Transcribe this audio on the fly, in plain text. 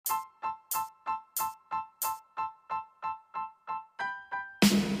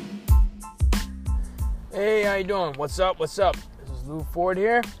Hey, how you doing? What's up? This is Lou Ford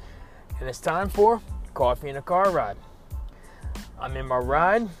here, and it's time for Coffee in a Car Ride. I'm in my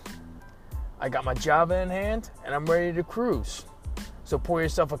ride, I got my Java in hand, and I'm ready to cruise. So pour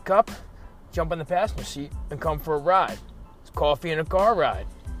yourself a cup, jump in the passenger seat, and come for a ride. It's Coffee in a Car Ride.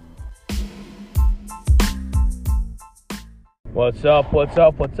 What's up?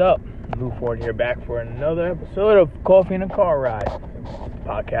 Lou Ford here, back for another episode of Coffee in a Car Ride.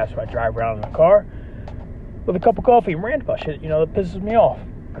 Podcast where I drive around in the car with a cup of coffee and rant about shit, that pisses me off.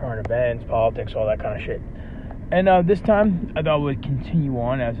 Current events, politics, all that kind of shit. And this time, I thought I would continue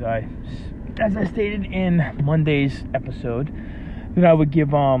on as I stated in Monday's episode, that I would give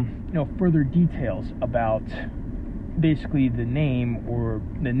further details about basically the name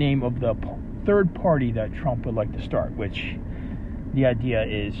of the third party that Trump would like to start, which the idea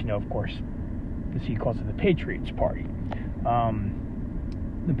is, of course, as he calls it, the Patriots Party.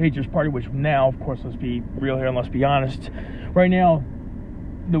 The Patriots Party, which now, of course, let's be real here and let's be honest, right now,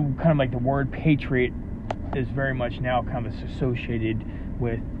 the word patriot is very much now kind of associated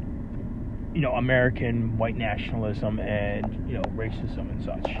with, American white nationalism and, racism and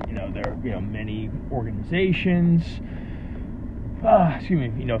such. There are, many organizations. If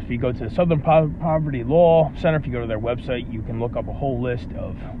you go to the Southern Poverty Law Center, if you go to their website, you can look up a whole list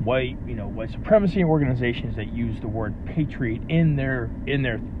of white supremacy organizations that use the word patriot in the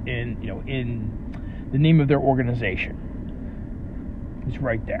name of their organization. It's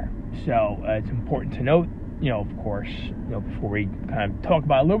right there. So it's important to note, of course, before we kind of talk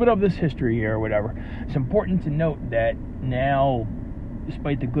about a little bit of this history here or whatever, it's important to note that now,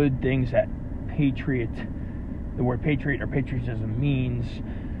 despite the good things that the word patriot or patriotism means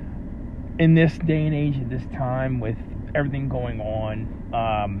in this day and age, at this time, with everything going on,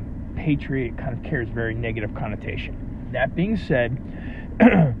 patriot kind of carries a very negative connotation. That being said,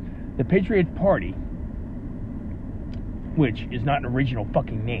 the Patriot Party, which is not an original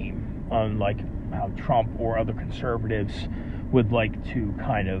fucking name, unlike how Trump or other conservatives would like to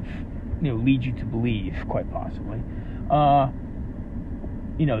kind of, lead you to believe, quite possibly.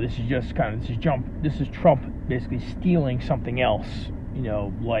 This is Trump basically stealing something else,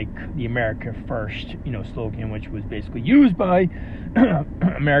 like the America First, slogan, which was basically used by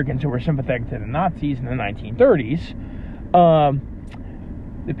Americans who were sympathetic to the Nazis in the 1930s.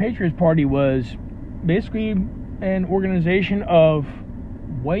 The Patriots Party was basically an organization of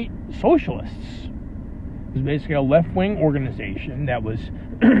white socialists. It was basically a left-wing organization that was,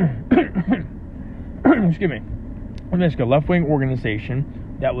 basically a left-wing organization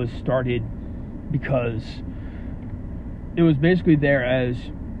that was started because it was basically there as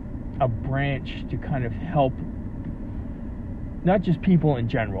a branch to kind of help not just people in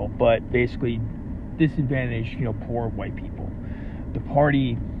general, but basically disadvantaged, poor white people. The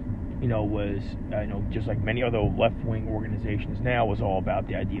party, was, just like many other left-wing organizations now, was all about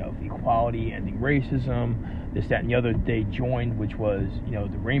the idea of equality, ending racism, this, that, and the other. They joined, which was,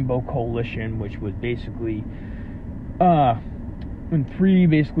 the Rainbow Coalition, which was basically when three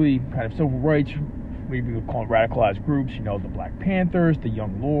basically kind of civil rights, we would call it radicalized groups, the Black Panthers, the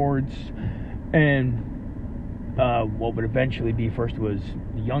Young Lords, and what would eventually be first was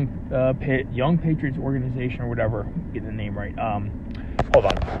the Young Patriots Organization or whatever, get the name right. Hold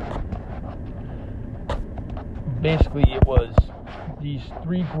on. Basically, it was these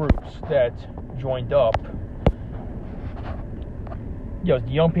three groups that joined up. It was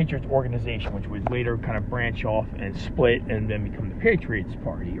the Young Patriots Organization, which would later kind of branch off and split and then become the Patriots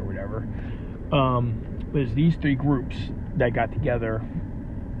Party or whatever. It was these three groups that got together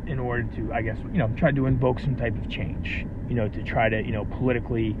in order to, I guess, try to invoke some type of change, to try to,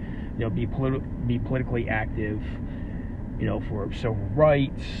 politically, be politically active, for civil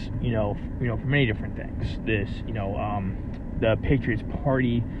rights, for many different things. This, the Patriots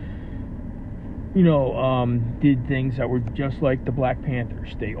Party, did things that were just like the Black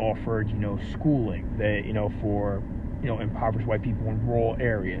Panthers. They offered, schooling, for, impoverished white people in rural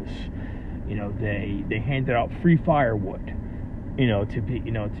areas. They handed out free firewood, to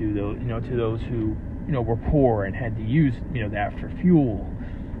those who, were poor and had to use, that for fuel,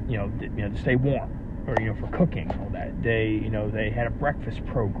 to stay warm, or, for cooking, all that. They had a breakfast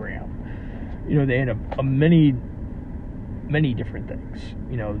program. They had a many different things,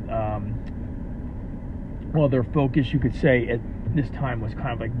 well, their focus, you could say, at this time was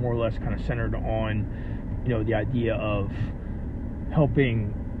kind of like more or less kind of centered on, the idea of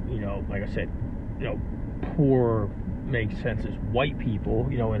helping, like I said, poor, makes sense as white people,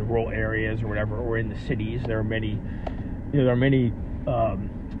 in rural areas or whatever, or in the cities. There are many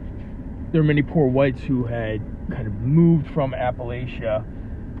poor whites who had kind of moved from Appalachia,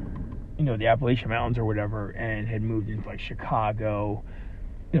 the Appalachian Mountains or whatever, and had moved into like Chicago,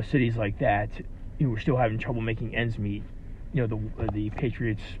 cities like that, were still having trouble making ends meet. The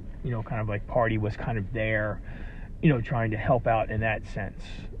Patriots, kind of like party was kind of there, trying to help out in that sense.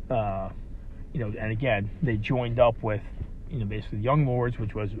 And again, they joined up with, basically the Young Lords,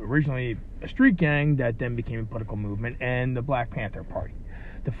 which was originally a street gang that then became a political movement, and the Black Panther Party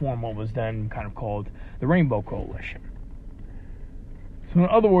to form what was then kind of called the Rainbow Coalition. So in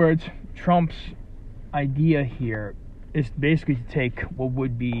other words, Trump's idea here is basically to take what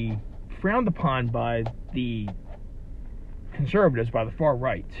would be frowned upon by the conservatives, by the far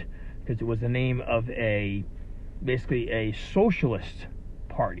right, because it was the name of basically a socialist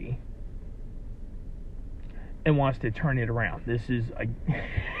party, and wants to turn it around. This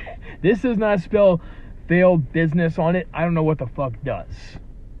does not spell failed business on it. I don't know what the fuck does.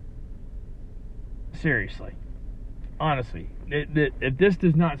 Seriously. Honestly. If this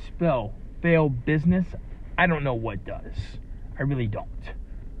does not spell failed business, I don't know what does. I really don't.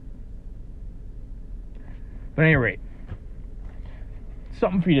 But at any rate,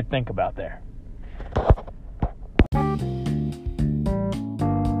 something for you to think about there.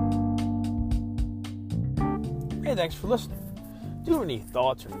 Hey, thanks for listening. Do you have any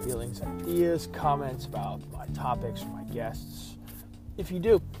thoughts or feelings, ideas, comments about my topics or my guests? If you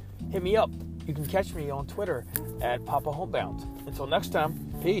do, hit me up. You can catch me on Twitter at Papa Homebound. Until next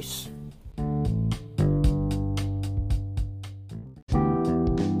time, peace.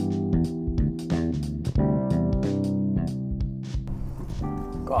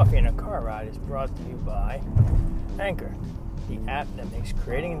 Coffee and a Car Ride is brought to you by Anchor, the app that makes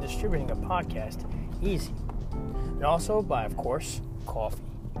creating and distributing a podcast easy. And also by, of course, coffee.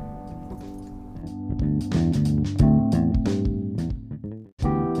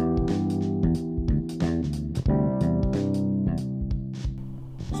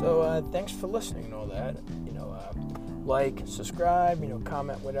 So thanks for listening and all that. Like, subscribe,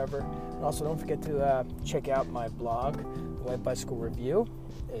 comment, whatever. And also don't forget to check out my blog, White Bicycle Review.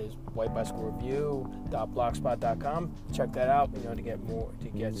 Is whitebicyclereview.blogspot.com. Check that out, to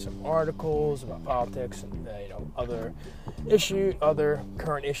get some articles about politics and other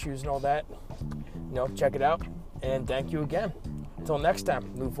current issues and all that. Check it out. And thank you again. Until next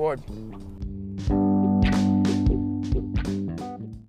time, move forward.